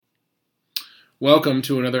Welcome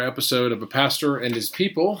to another episode of A Pastor and His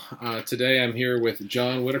People. Today I'm here with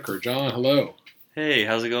John Whitaker. John, hello. Hey,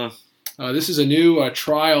 how's it going? This is a new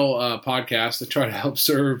trial podcast to try to help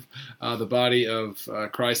serve the body of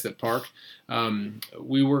Christ at Park.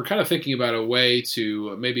 We were kind of thinking about a way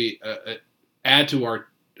to maybe add to our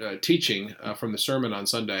teaching from the sermon on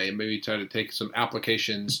Sunday and maybe try to take some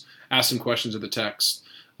applications, ask some questions of the text.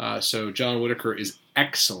 So John Whitaker is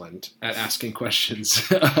excellent at asking questions.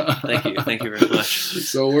 Thank you very much.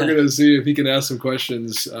 So we're going to see if he can ask some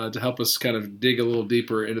questions to help us kind of dig a little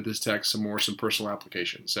deeper into this text, some personal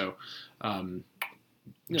application. So,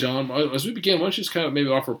 John, as we begin, why don't you just kind of maybe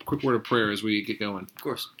offer a quick word of prayer as we get going? Of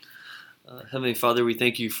course. Heavenly Father, we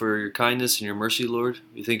thank you for your kindness and your mercy, Lord.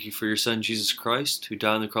 We thank you for your Son, Jesus Christ, who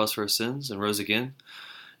died on the cross for our sins and rose again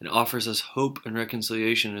and offers us hope and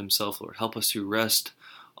reconciliation in himself, Lord. Help us to rest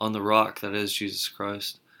on the rock that is Jesus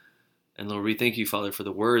Christ. And Lord, we thank you, Father, for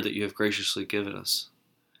the word that you have graciously given us.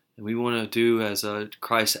 And we want to do as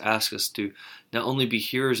Christ asks us to, not only be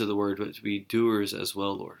hearers of the word, but to be doers as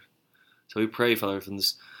well, Lord. So we pray, Father, from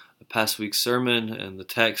this past week's sermon and the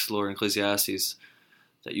text, Lord, in Ecclesiastes,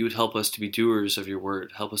 that you would help us to be doers of your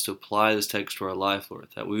word. Help us to apply this text to our life, Lord,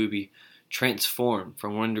 that we would be transformed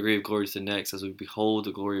from one degree of glory to the next as we behold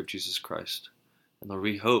the glory of Jesus Christ. And Lord,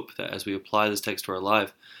 we hope that as we apply this text to our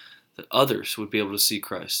life, that others would be able to see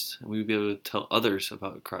Christ, and we would be able to tell others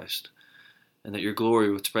about Christ, and that your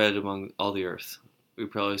glory would spread among all the earth. We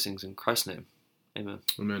pray all these things in Christ's name. Amen.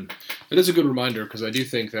 Amen. It is a good reminder because I do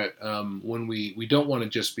think that when we don't want to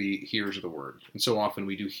just be hearers of the word, and so often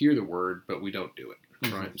we do hear the word, but we don't do it,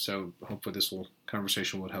 mm-hmm. Right? So hopefully this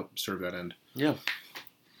conversation would help serve that end. Yeah.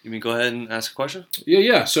 You mean go ahead and ask a question?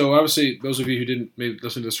 Yeah. So obviously, those of you who didn't maybe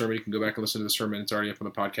listen to the sermon, you can go back and listen to the sermon. It's already up on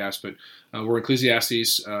the podcast. But we're in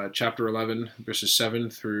Ecclesiastes chapter 11, verses 7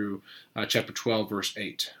 through chapter 12, verse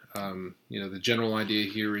 8. The general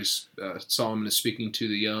idea here is Solomon is speaking to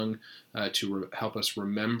the young to help us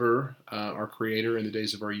remember our Creator in the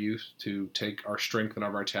days of our youth, to take our strength and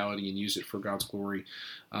our vitality and use it for God's glory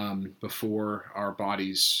before our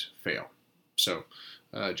bodies fail. So,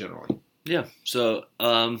 generally. Yeah, so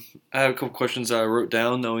I have a couple questions that I wrote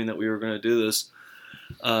down knowing that we were going to do this.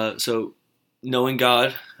 So, knowing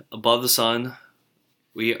God above the sun,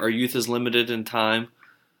 our youth is limited in time,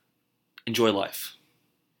 enjoy life.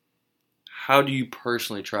 How do you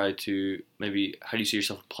personally how do you see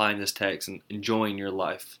yourself applying this text and enjoying your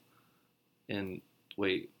life in the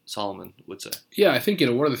way Solomon would say? Yeah, I think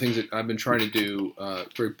one of the things that I've been trying to do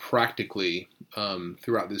very practically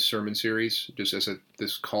throughout this sermon series, just as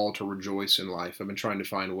this call to rejoice in life, I've been trying to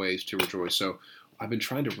find ways to rejoice. So I've been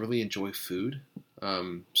trying to really enjoy food.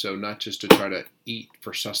 So not just to try to eat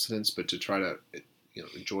for sustenance, but to try to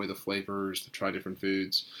enjoy the flavors, to try different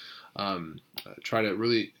foods. Try to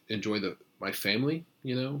really enjoy my family.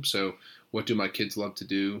 So what do my kids love to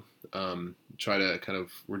do? Try to kind of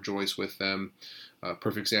rejoice with them.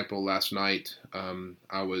 Perfect example, last night I'm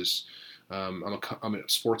a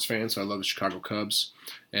sports fan, so I love the Chicago Cubs,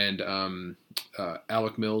 and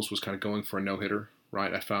Alec Mills was kind of going for a no-hitter,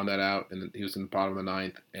 right? I found that out, and he was in the bottom of the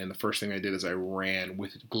ninth, and the first thing I did is I ran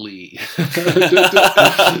with glee to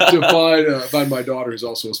find my daughter, who's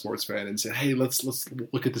also a sports fan, and said, "Hey, let's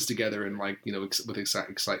look at this together," and with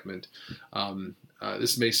excitement.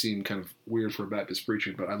 This may seem kind of weird for a Baptist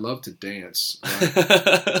preacher, but I love to dance.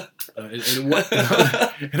 Right?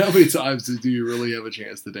 And how many times do you really have a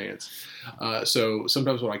chance to dance? So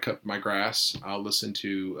sometimes when I cut my grass, I'll listen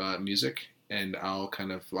to music, and I'll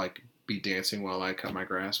kind of be dancing while I cut my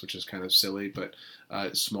grass, which is kind of silly, but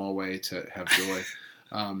a small way to have joy.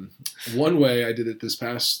 One way I did it this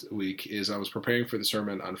past week is I was preparing for the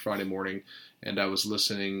sermon on Friday morning, and I was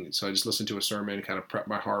listening. So I just listened to a sermon, kind of prep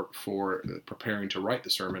my heart for preparing to write the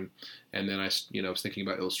sermon. And then I was thinking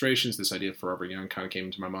about illustrations. This idea of Forever Young kind of came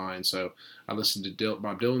into my mind. So I listened to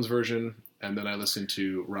Bob Dylan's version, and then I listened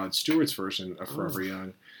to Rod Stewart's version of Forever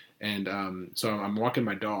Young. And so I'm walking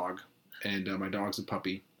my dog, and my dog's a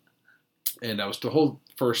puppy. And I was the whole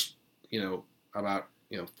first, about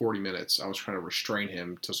 40 minutes, I was trying to restrain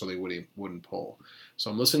him so that he wouldn't pull.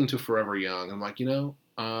 So I'm listening to Forever Young. I'm like,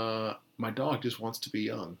 my dog just wants to be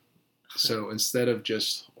young. So instead of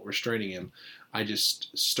just restraining him, I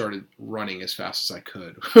just started running as fast as I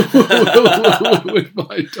could with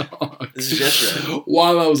my dog. This is yesterday.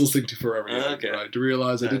 While I was listening to Forever Young, okay. Right, to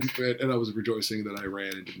realize I didn't fit, and I was rejoicing that I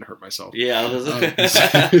ran and didn't hurt myself. Yeah. Please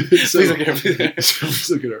don't get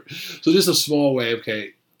hurt. So just a small way,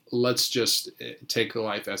 okay, let's just take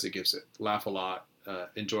life as it gives it. Laugh a lot,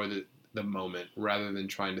 enjoy the moment, rather than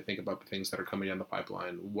trying to think about the things that are coming down the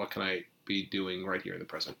pipeline. What can I be doing right here in the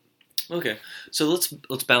present? Okay, so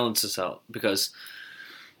let's balance this out, because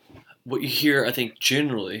what you hear, I think,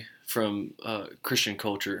 generally from Christian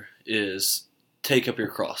culture is take up your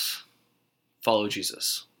cross, follow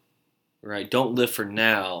Jesus, right? Don't live for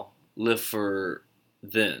now, live for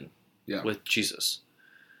then Yeah. with Jesus.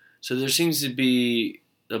 So there seems to be,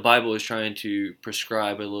 the Bible is trying to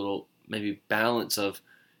prescribe a little maybe balance of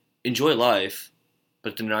enjoy life,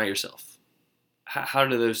 but deny yourself. How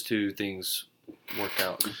do those two things work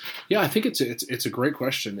out? Yeah, I think it's a great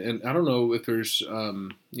question, and I don't know if there's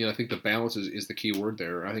I think the balance is the key word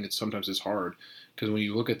there. I think sometimes it's hard because when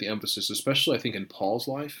you look at the emphasis, especially I think in Paul's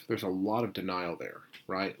life, there's a lot of denial there,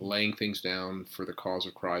 right? Laying things down for the cause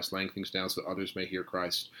of Christ, laying things down so that others may hear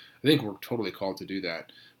Christ. I think we're totally called to do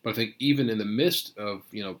that, but I think even in the midst of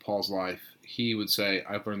Paul's life, he would say,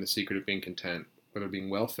 "I've learned the secret of being content, whether being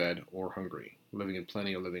well fed or hungry, living in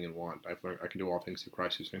plenty or living in want. I've learned I can do all things through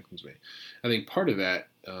Christ who strengthens me." I think part of that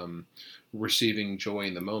receiving joy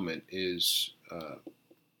in the moment is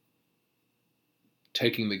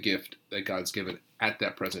taking the gift that God's given at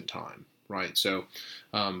that present time, right? So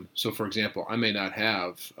for example, I may not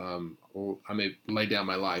have, I may lay down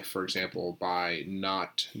my life, for example, by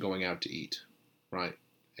not going out to eat, right,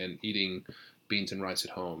 and eating beans and rice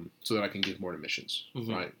at home so that I can give more to missions,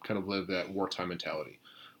 right? Kind of live that wartime mentality.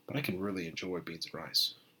 But I can really enjoy beans and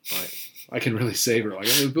rice, right? I can really savor. Like,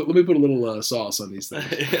 let me put a little sauce on these things.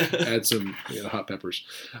 Add some hot peppers.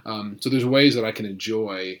 So there's ways that I can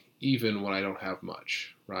enjoy even when I don't have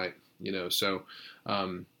much, right?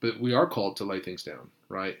 But we are called to lay things down,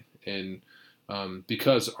 right? And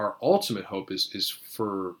because our ultimate hope is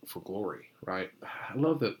for glory, right? I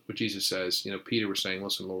love that what Jesus says. Peter was saying,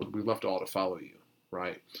 "Listen, Lord, we've left all to follow you,"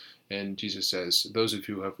 right? And Jesus says, "Those of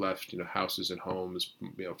you who have left, houses and homes,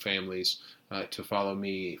 families, to follow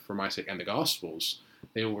me for my sake and the gospel's,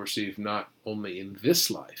 they will receive not only in this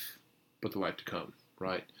life, but the life to come."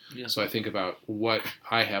 Right. Yeah. So I think about what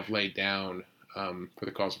I have laid down for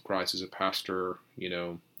the cause of Christ as a pastor.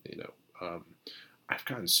 I've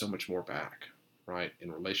gotten so much more back, right,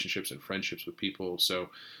 in relationships and friendships with people. So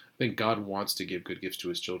I think God wants to give good gifts to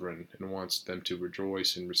his children and wants them to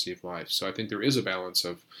rejoice and receive life. So I think there is a balance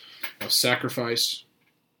of sacrifice.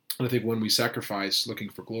 And I think when we sacrifice looking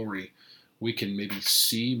for glory, we can maybe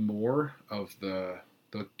see more of the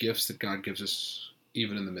gifts that God gives us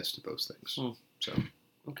even in the midst of those things. So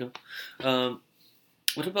okay.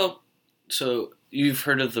 What about, so you've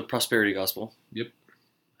heard of the prosperity gospel? Yep.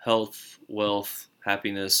 Health, wealth,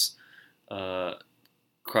 happiness.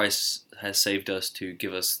 Christ has saved us to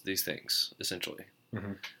give us these things, essentially.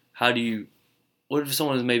 Mm-hmm. What if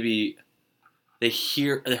someone is maybe, they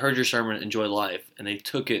heard your sermon, enjoy life, and they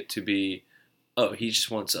took it to be, oh, he just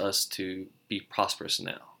wants us to be prosperous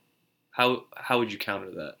now. How would you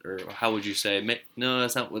counter that? Or how would you say, no,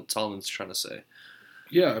 that's not what Solomon's trying to say?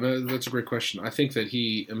 Yeah, that's a great question. I think that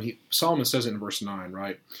Solomon says it in verse 9,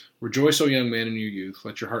 right? "Rejoice, O young man, in your youth.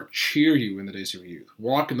 Let your heart cheer you in the days of your youth.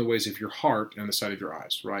 Walk in the ways of your heart and the sight of your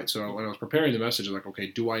eyes," right? So when I was preparing the message, I was like, okay,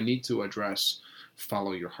 do I need to address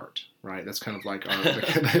follow your heart, right? That's kind of like,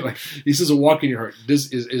 like he says, a walk in your heart.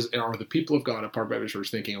 Are the people of God at Park Baptist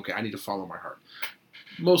Church thinking, okay, I need to follow my heart?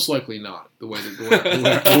 Most likely not, the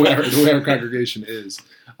way our congregation is.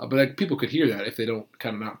 But people could hear that if they don't,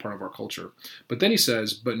 kind of not part of our culture. But then he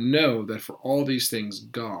says, "But know that for all these things,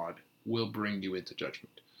 God will bring you into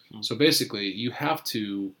judgment." Mm-hmm. So basically, you have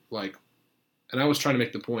to, and I was trying to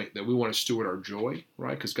make the point that we want to steward our joy,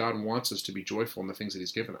 right? Because God wants us to be joyful in the things that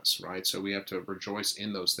he's given us, right? So we have to rejoice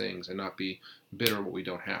in those things and not be bitter at what we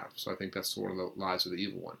don't have. So I think that's one of the lies of the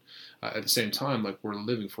evil one. At the same time, we're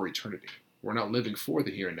living for eternity. We're not living for the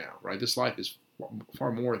here and now, right? This life is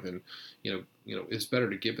far more than, it's better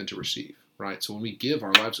to give than to receive, right? So when we give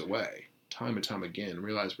our lives away, time and time again,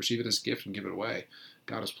 realize, receive it as a gift and give it away,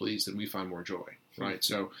 God is pleased and we find more joy, right?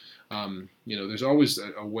 So, there's always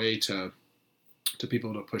a way to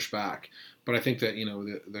people to push back. But I think that,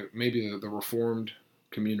 maybe the Reformed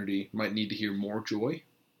community might need to hear more joy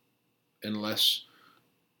and less,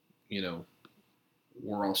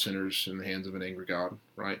 we're all sinners in the hands of an angry God,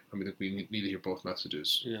 right? I mean, we need to hear both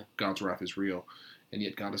messages. Yeah. God's wrath is real, and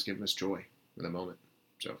yet God has given us joy in the moment.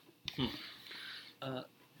 So,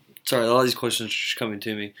 sorry, a lot of these questions are just coming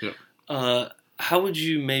to me. Yeah. How would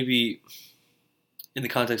you maybe, in the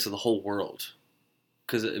context of the whole world,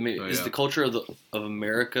 because is the culture of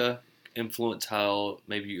America influence how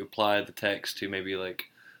maybe you apply the text to maybe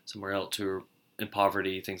somewhere else who are in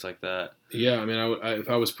poverty, things like that? Yeah, I mean, if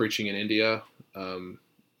I was preaching in India,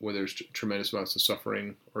 where there's tremendous amounts of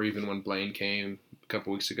suffering, or even when Blaine came a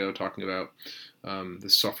couple weeks ago talking about the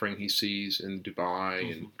suffering he sees in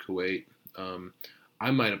Dubai and Kuwait,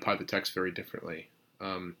 I might apply the text very differently.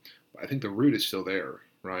 I think the root is still there,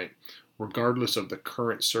 right? Regardless of the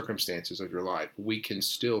current circumstances of your life, we can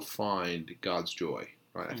still find God's joy,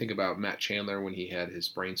 right? I think about Matt Chandler when he had his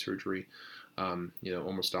brain surgery,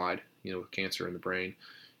 almost died, with cancer in the brain.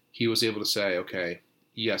 He was able to say, okay,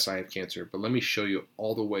 yes, I have cancer, but let me show you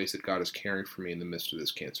all the ways that God is caring for me in the midst of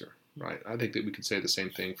this cancer, right? I think that we could say the same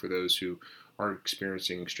thing for those who are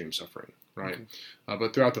experiencing extreme suffering, right? Okay.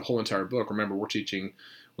 But throughout the whole entire book, remember, we're teaching,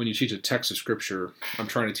 when you teach a text of Scripture, I'm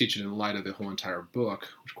trying to teach it in light of the whole entire book,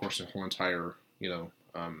 which of course is the whole entire,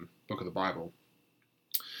 book of the Bible.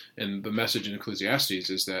 And the message in Ecclesiastes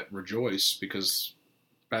is that rejoice because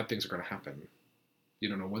bad things are going to happen. You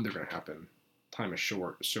don't know when they're going to happen. Time is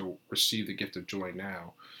short, so receive the gift of joy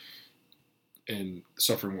now, and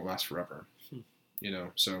suffering won't last forever.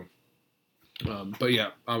 So, but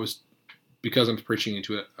yeah, because I'm preaching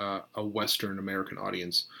into a Western American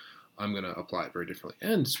audience, I'm going to apply it very differently,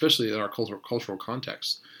 and especially in our cultural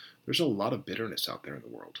context, there's a lot of bitterness out there in the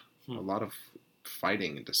world, a lot of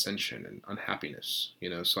fighting and dissension and unhappiness,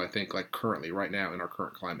 so I think like currently, right now in our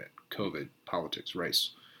current climate, COVID, politics,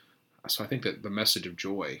 race, so I think that the message of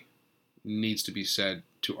joy needs to be said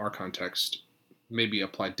to our context, maybe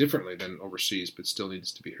applied differently than overseas, but still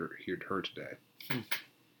needs to be heard today.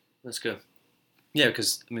 That's good. Yeah,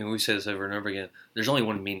 because, we say this over and over again. There's only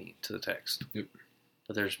one meaning to the text. Yep.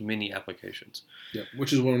 But there's many applications. Yeah,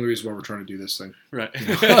 which is one of the reasons why we're trying to do this thing. Right.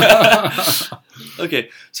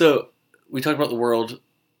 Okay, so we talked about the world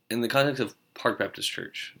in the context of Park Baptist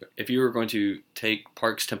Church. Yep. If you were going to take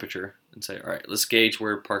Park's temperature and say, all right, let's gauge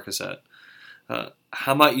where Park is at,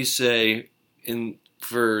 how might you say,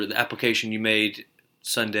 for the application you made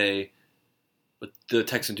Sunday with the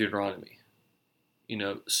text in Deuteronomy,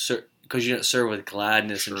 because you don't serve with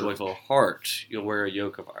gladness and joyful heart, you'll wear a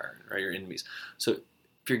yoke of iron, right? Your enemies. So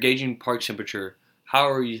if you're gauging Park's temperature,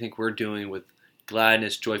 how do you think we're doing with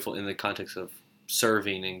gladness, joyful in the context of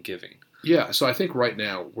serving and giving? Yeah, so I think right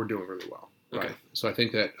now we're doing really well. Right? Okay. So I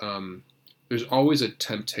think that there's always a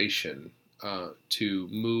temptation to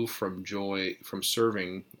move from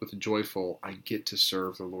serving with joyful, I get to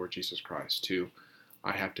serve the Lord Jesus Christ, to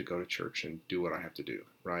I have to go to church and do what I have to do,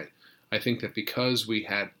 right? I think that because we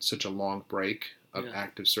had such a long break of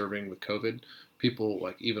active serving with COVID, people,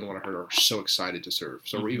 like even what I heard, are so excited to serve.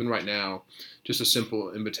 So even right now, just a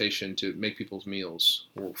simple invitation to make people's meals,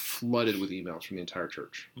 we're flooded with emails from the entire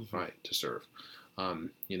church, right, to serve.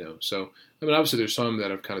 So, obviously there's some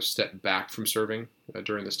that have kind of stepped back from serving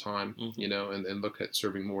during this time, and look at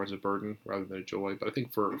serving more as a burden rather than a joy. But I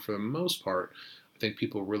think for the most part, I think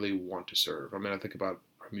people really want to serve. I think about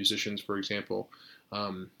our musicians, for example,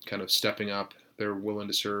 kind of stepping up. They're willing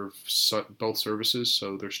to serve both services,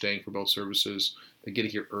 so they're staying for both services. They get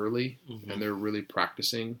here early, and they're really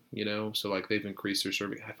practicing, so like they've increased their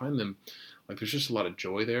serving. I find them, like there's just a lot of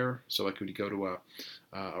joy there. So like when you go to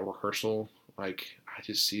a rehearsal, like I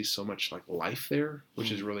just see so much like life there,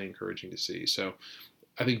 which is really encouraging to see. So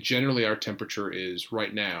I think generally our temperature is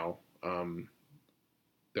right now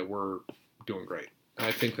that we're doing great. And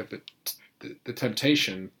I think that the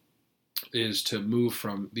temptation is to move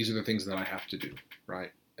from these are the things that I have to do,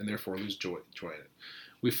 right, and therefore lose joy in it.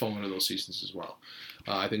 We fall into those seasons as well.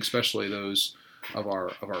 I think especially those of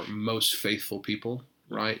our most faithful people,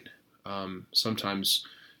 right? Sometimes,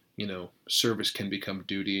 service can become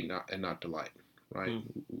duty and not delight, right?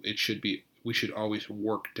 It should be. We should always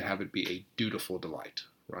work to have it be a dutiful delight,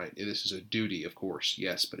 right? This is a duty, of course,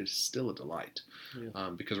 yes, but it's still a delight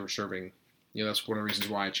because we're serving. That's one of the reasons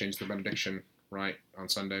why I changed the benediction, right, on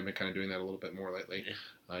Sunday. I've been kind of doing that a little bit more lately.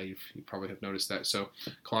 You probably have noticed that. So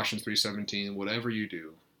Colossians 3:17, whatever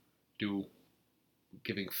you do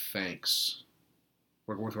giving thanks.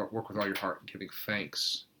 Work with all your heart, giving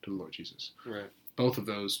thanks to the Lord Jesus. Right. Both of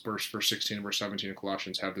those, verse 16 and verse 17 of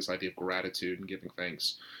Colossians, have this idea of gratitude and giving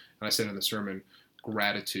thanks. And I said in the sermon,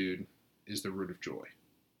 gratitude is the root of joy.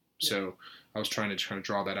 Yeah. So I was trying to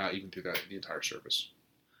draw that out even through the entire service.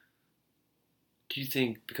 Do you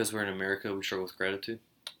think because we're in America, we struggle with gratitude?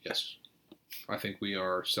 Yes. I think we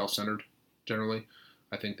are self-centered, generally.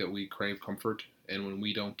 I think that we crave comfort, and when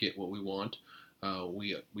we don't get what we want,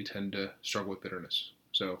 we tend to struggle with bitterness.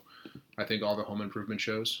 So I think all the home improvement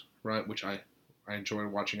shows, right, which I enjoy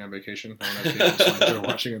watching on vacation. I enjoy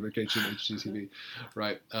watching on vacation at HGTV,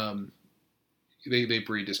 right? They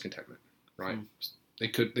breed discontentment, right?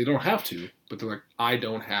 They don't have to, but they're like, I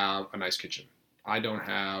don't have a nice kitchen. I don't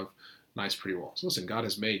have nice, pretty walls. Listen, God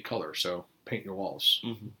has made color, so paint your walls.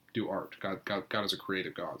 Do art. God is a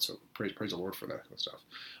creative God, so praise the Lord for that kind of stuff.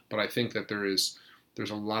 But I think that there's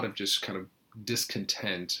a lot of just kind of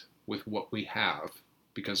discontent with what we have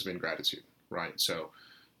because of ingratitude, right? So,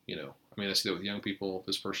 I mean, I see that with young people.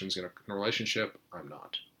 This person's in a relationship. I'm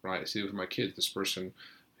not, right? I see it with my kids. This person,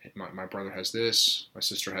 my brother has this. My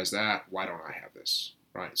sister has that. Why don't I have this,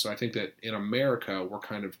 right? So I think that in America, we're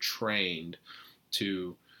kind of trained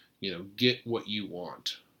to, get what you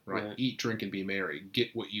want, right? Eat, drink, and be merry.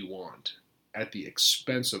 Get what you want at the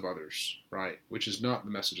expense of others, right? Which is not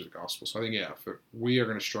the message of the gospel. So I think, we are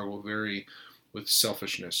going to struggle with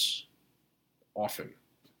selfishness often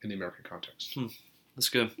in the American context. That's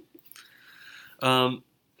good.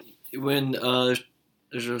 When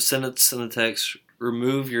there's a sentence in the text,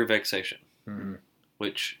 remove your vexation,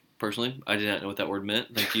 which personally I did not know what that word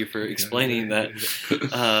meant. Thank you for explaining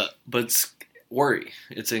that. But it's worry,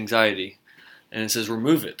 it's anxiety, and it says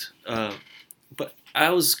remove it. But I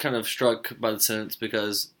was kind of struck by the sentence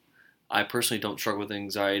because I personally don't struggle with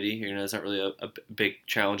anxiety. It's not really a big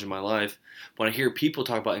challenge in my life. When I hear people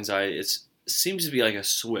talk about anxiety, it seems to be like a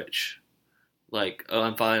switch. Like, oh,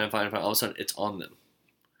 I'm fine. All of a sudden, it's on them.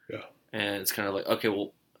 Yeah. And it's kind of like, okay,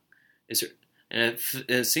 well, is there... And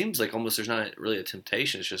it seems like almost there's not really a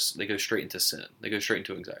temptation. It's just they go straight into sin. They go straight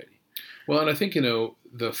into anxiety. Well, and I think,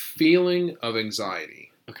 the feeling of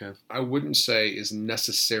anxiety, okay, I wouldn't say is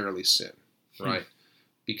necessarily sin, right?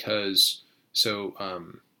 Because,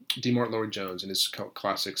 D. Martin Lloyd-Jones in his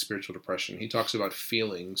classic Spiritual Depression, he talks about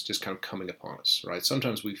feelings just kind of coming upon us, right?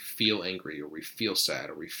 Sometimes we feel angry or we feel sad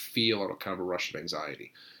or we feel a kind of a rush of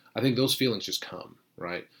anxiety. I think those feelings just come,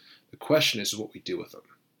 right? The question is what we do with them,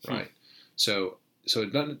 right? So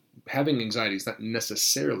having anxiety is not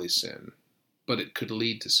necessarily sin, but it could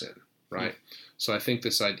lead to sin, right? So I think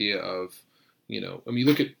this idea of, when you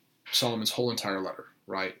look at Solomon's whole entire letter,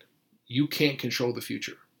 right? You can't control the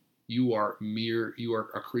future. You are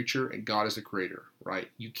a creature and God is the creator, right?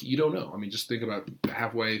 You don't know. I mean, just think about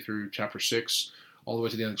halfway through chapter 6, all the way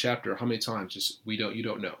to the end of the chapter, how many times you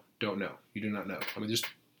don't know, you do not know. I mean,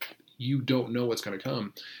 you don't know what's going to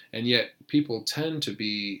come. And yet people tend to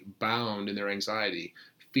be bound in their anxiety,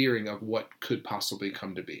 fearing of what could possibly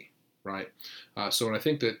come to be, right? So I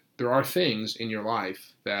think that there are things in your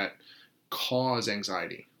life that cause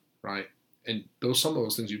anxiety, right? And some of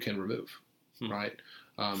those things you can remove, right?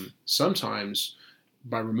 Sometimes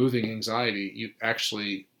by removing anxiety, you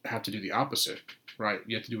actually have to do the opposite, right?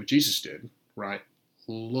 You have to do what Jesus did, right?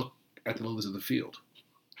 Look at the lilies of the field.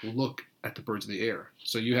 Look at the birds of the air.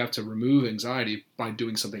 So you have to remove anxiety by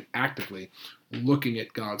doing something actively, looking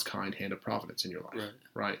at God's kind hand of providence in your life,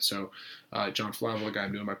 right? So John Flavel, a guy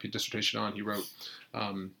I'm doing my dissertation on, he wrote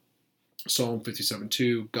Psalm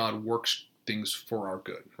 57:2, God works things for our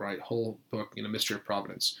good, right? Whole book, mystery of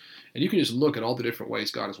providence. And you can just look at all the different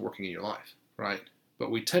ways God is working in your life, right?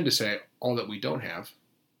 But we tend to say all that we don't have,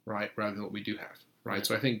 right, rather than what we do have, right?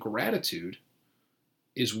 So I think gratitude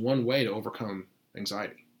is one way to overcome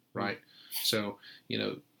anxiety, right? So,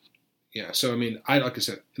 so I mean, like I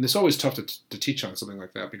said, and it's always tough to teach on something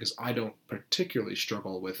like that because I don't particularly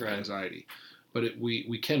struggle with anxiety, but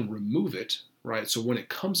we can remove it, right? So when it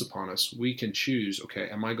comes upon us, we can choose, okay,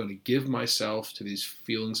 am I going to give myself to these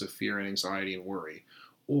feelings of fear and anxiety and worry?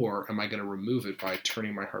 Or am I going to remove it by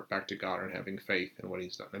turning my heart back to God and having faith in what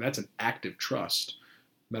he's done? And that's an active trust,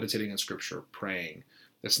 meditating on scripture, praying.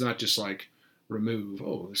 That's not just like remove,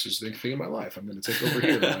 this is the thing in my life, I'm going to take over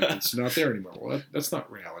here. Like, it's not there anymore. Well, that's not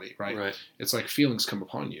reality, right? It's like feelings come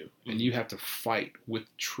upon you, and you have to fight with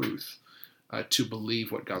truth to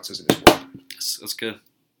believe what God says in his word. That's good.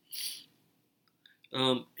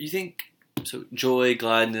 You think, so joy,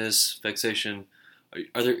 gladness, vexation,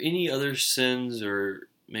 are there any other sins or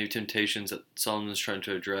maybe temptations that Solomon is trying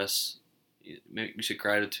to address? Maybe you said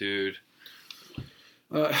gratitude.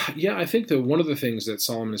 I think that one of the things that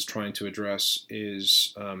Solomon is trying to address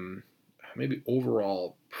is maybe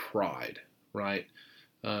overall pride, right?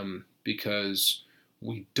 Because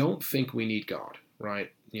we don't think we need God,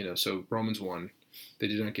 right? So Romans 1, they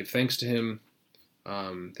did not give thanks to him.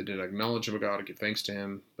 They did not acknowledge him of God and give thanks to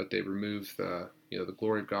him, but they removed the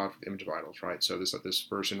glory of God from the image of idols, right? So this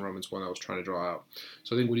verse in Romans 1 I was trying to draw out.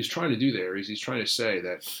 So I think what he's trying to do there is he's trying to say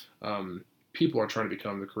that people are trying to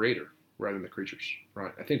become the creator rather than the creatures,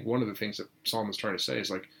 right? I think one of the things that Solomon's trying to say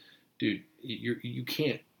is like, dude, you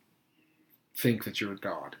can't think that you're a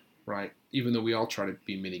God, right? Even though we all try to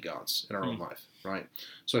be mini gods in our own life, right?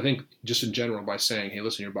 So I think just in general by saying, hey,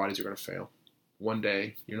 listen, your bodies are going to fail. One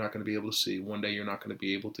day you're not going to be able to see. One day you're not going to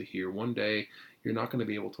be able to hear. One day you're not going to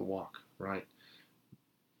be able to walk, right?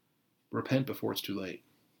 Repent before it's too late.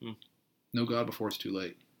 Know God before it's too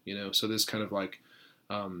late. So this kind of like,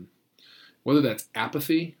 whether that's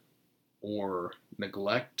apathy or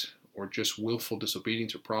neglect or just willful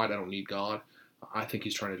disobedience or pride, I don't need God. I think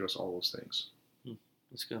he's trying to address all those things.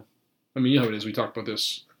 Let's go. I mean, you know how it is. We talked about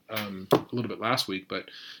this a little bit last week, but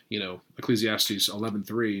Ecclesiastes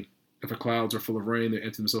 11:3. If the clouds are full of rain, they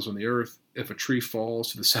empty themselves on the earth. If a tree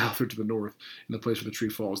falls to the south or to the north, in the place where the tree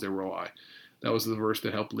falls, there will I. That was the verse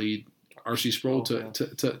that helped lead R.C. Sproul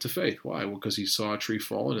to faith. Why? Well, because he saw a tree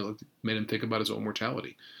fall and it made him think about his own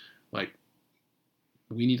mortality. Like,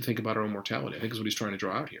 we need to think about our own mortality. I think is what he's trying to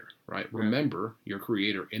draw out here, right? Remember your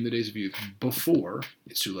Creator in the days of youth before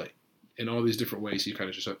it's too late. In all these different ways, he kind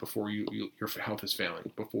of just said before your health is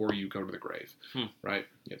failing, before you go to the grave, right?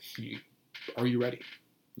 Are you ready?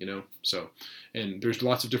 So, and there's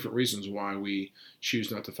lots of different reasons why we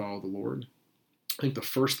choose not to follow the Lord. I think the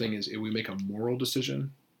first thing is we make a moral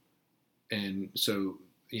decision. And so,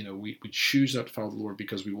 we choose not to follow the Lord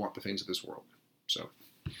because we want the things of this world. So.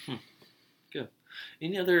 Good.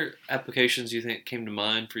 Any other applications you think came to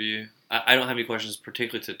mind for you? I don't have any questions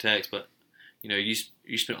particularly to text, but,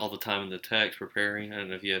 you spent all the time in the text preparing. I don't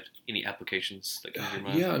know if you had any applications that came to your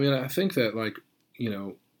mind. Yeah, I mean, I think that,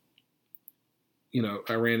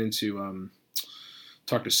 I ran into,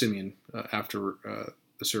 talked to Simeon after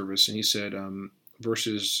the service, and he said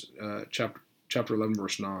chapter 11,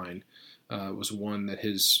 verse 9 was one that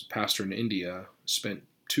his pastor in India spent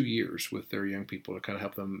 2 years with their young people to kind of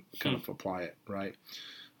help them kind of apply it, right?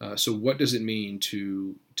 So what does it mean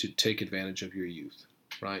to take advantage of your youth,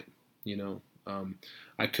 right?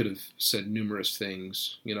 I could have said numerous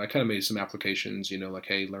things. I kind of made some applications, like,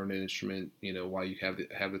 hey, learn an instrument, while you have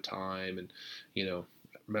the time, and,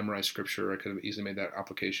 memorize scripture. I could have easily made that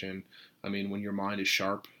application. I mean, when your mind is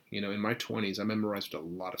sharp, in my 20s, I memorized a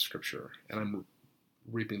lot of scripture, and I'm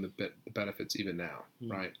reaping the benefits even now,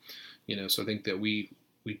 right? So I think that we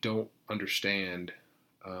don't understand,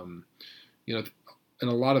 in a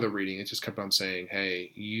lot of the reading, it just kept on saying,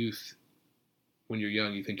 hey, youth, when you're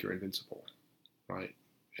young, you think you're invincible, right?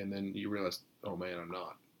 And then you realize, oh man, I'm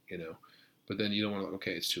not, but then you don't want to,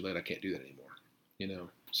 okay, it's too late. I can't do that anymore,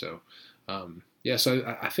 so,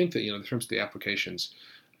 so I think that, in terms of the applications,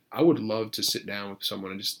 I would love to sit down with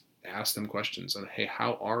someone and just ask them questions on, hey,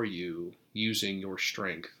 how are you using your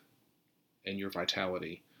strength and your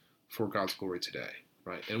vitality for God's glory today,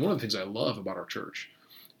 right? And one of the things I love about our church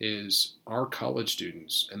is our college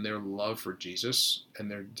students and their love for Jesus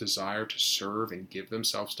and their desire to serve and give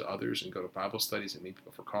themselves to others and go to Bible studies and meet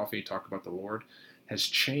people for coffee, talk about the Lord, has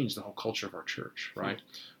changed the whole culture of our church, right?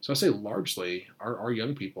 So I say largely our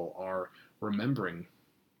young people are remembering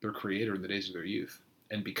their Creator in the days of their youth.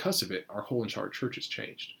 And because of it, our whole entire church has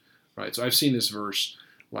changed, right? So I've seen this verse,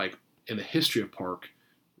 like, in the history of Park,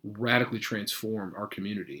 radically transform our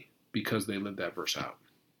community because they lived that verse out.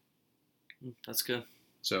 That's good.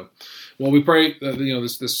 So, well, we pray that,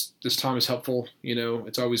 this time is helpful.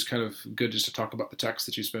 It's always kind of good just to talk about the text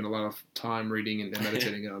that you spend a lot of time reading and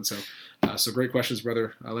meditating on. So, great questions,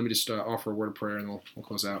 brother. Let me just offer a word of prayer, and we'll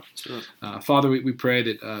close out. Sure. Father, we pray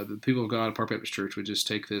that the people of God at Park Baptist Church would just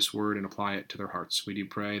take this word and apply it to their hearts. We do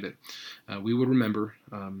pray that we would remember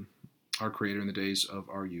our Creator in the days of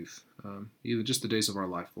our youth, even just the days of our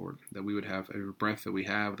life, Lord, that we would have every breath that we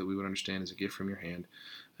have, that we would understand as a gift from your hand.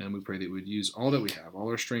 And we pray that we would use all that we have, all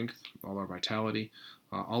our strength, all our vitality,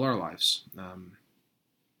 all our lives,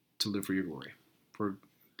 to live for your glory. For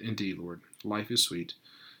indeed, Lord, life is sweet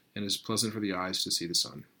and it is pleasant for the eyes to see the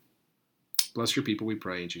sun. Bless your people, we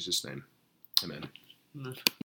pray, in Jesus' name. Amen.